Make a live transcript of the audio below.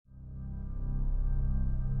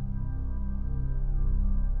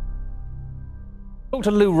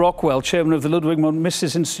Dr. Lew Rockwell, chairman of the Ludwig von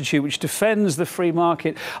Mises Institute, which defends the free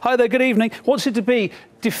market. Hi there, good evening. What's it to be,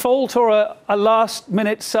 default or a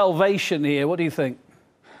last-minute salvation here? What do you think?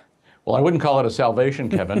 Well, I wouldn't call it a salvation,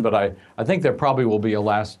 Kevin, but I think there probably will be a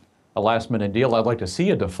last-minute deal. I'd like to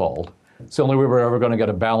see a default. It's the only way we're ever going to get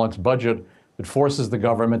a balanced budget that forces the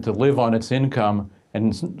government to live on its income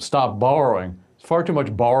and stop borrowing. It's far too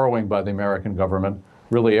much borrowing by the American government.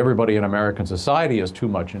 Really, everybody in American society is too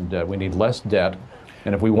much in debt. We need less debt.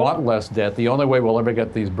 And if we want less debt, the only way we'll ever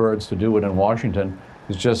get these birds to do it in Washington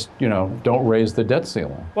is just, don't raise the debt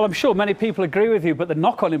ceiling. Well, I'm sure many people agree with you, but the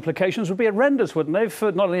knock-on implications would be horrendous, wouldn't they,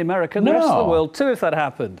 for not only America, the rest of the world too, if that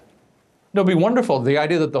happened? No, it'd be wonderful. The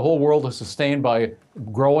idea that the whole world is sustained by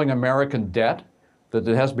growing American debt, that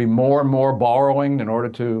there has to be more and more borrowing in order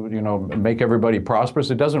to, make everybody prosperous.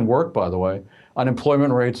 It doesn't work, by the way.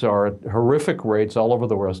 Unemployment rates are at horrific rates all over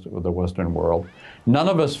the Western world. None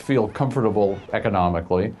of us feel comfortable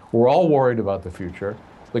economically. We're all worried about the future.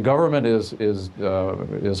 The government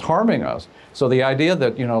is harming us. So the idea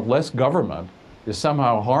that less government is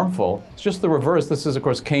somehow harmful, it's just the reverse. This is, of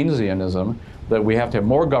course, Keynesianism, that we have to have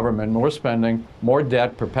more government, more spending, more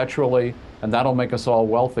debt perpetually, and that'll make us all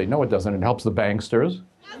wealthy. No, it doesn't. It helps the banksters.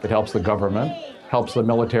 It helps the government. Helps the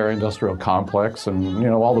military-industrial complex and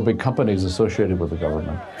all the big companies associated with the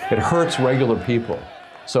government. It hurts regular people.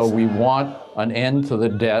 So we want an end to the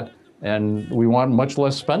debt, and we want much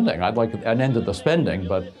less spending. I'd like an end to the spending,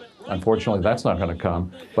 but unfortunately that's not going to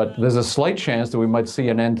come. But there's a slight chance that we might see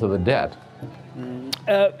an end to the debt.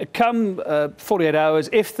 Come 48 hours,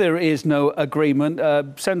 if there is no agreement,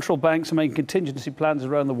 central banks are making contingency plans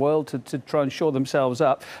around the world to try and shore themselves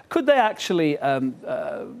up. Could they actually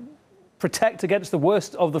protect against the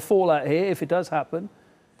worst of the fallout here if it does happen?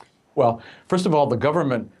 Well, first of all, the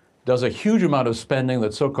government does a huge amount of spending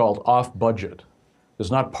that's so-called off budget.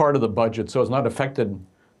 It's not part of the budget, so it's not affected,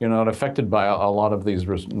 not affected by a lot of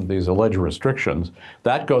these alleged restrictions.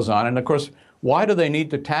 That goes on, and of course, why do they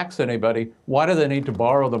need to tax anybody? Why do they need to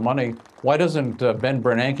borrow the money? Why doesn't Ben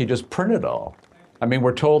Bernanke just print it all? I mean,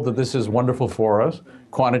 we're told that this is wonderful for us,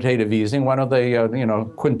 quantitative easing. Why don't they,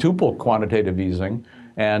 quintuple quantitative easing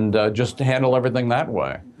and just handle everything that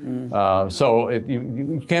way? So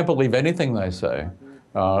you can't believe anything they say.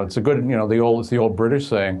 It's a good, it's the old British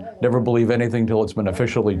saying, never believe anything till it's been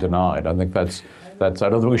officially denied. I think that's. I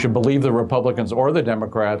don't think we should believe the Republicans or the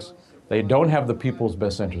Democrats. They don't have the people's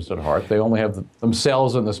best interest at heart. They only have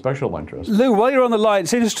themselves and the special interest. Lew, while you're on the line,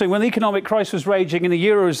 it's interesting. When the economic crisis was raging in the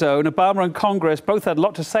Eurozone, Obama and Congress both had a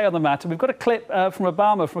lot to say on the matter. We've got a clip from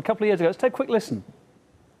Obama from a couple of years ago. Let's take a quick listen.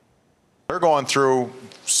 We're going through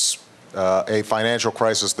a financial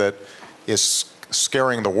crisis that is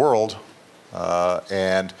scaring the world,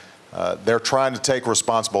 and they're trying to take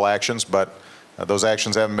responsible actions, but those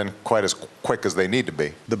actions haven't been quite as quick as they need to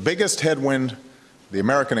be. The biggest headwind the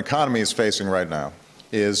American economy is facing right now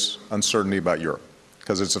is uncertainty about Europe,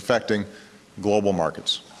 because it's affecting global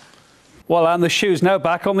markets. Well, and the shoe's now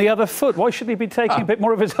back on the other foot. Why should he be taking a bit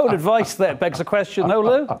more of his own advice there? Begs the question, no,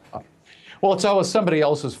 Lew? Well, it's always somebody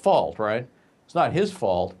else's fault, right? It's not his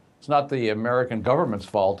fault. It's not the American government's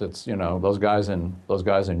fault. It's, those guys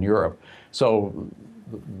in Europe. So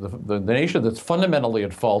the nation that's fundamentally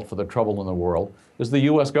at fault for the trouble in the world is the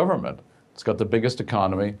U.S. government. It's got the biggest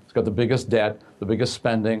economy, it's got the biggest debt, the biggest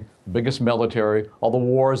spending, the biggest military, all the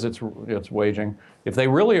wars it's waging. If they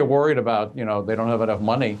really are worried about, they don't have enough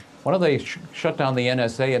money, why don't they shut down the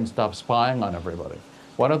NSA and stop spying on everybody?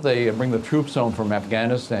 Why don't they bring the troops home from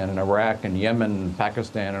Afghanistan and Iraq and Yemen and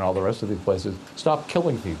Pakistan and all the rest of these places? Stop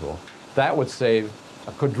killing people. That would save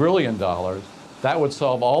 $1 quadrillion. That would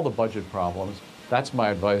solve all the budget problems. That's my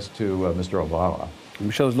advice to Mr. Obama. I'm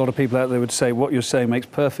sure there's a lot of people out there would say what you're saying makes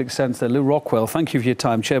perfect sense there. Lew Rockwell, thank you for your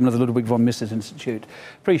time, chairman of the Ludwig von Mises Institute.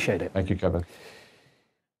 Appreciate it. Thank you, Kevin.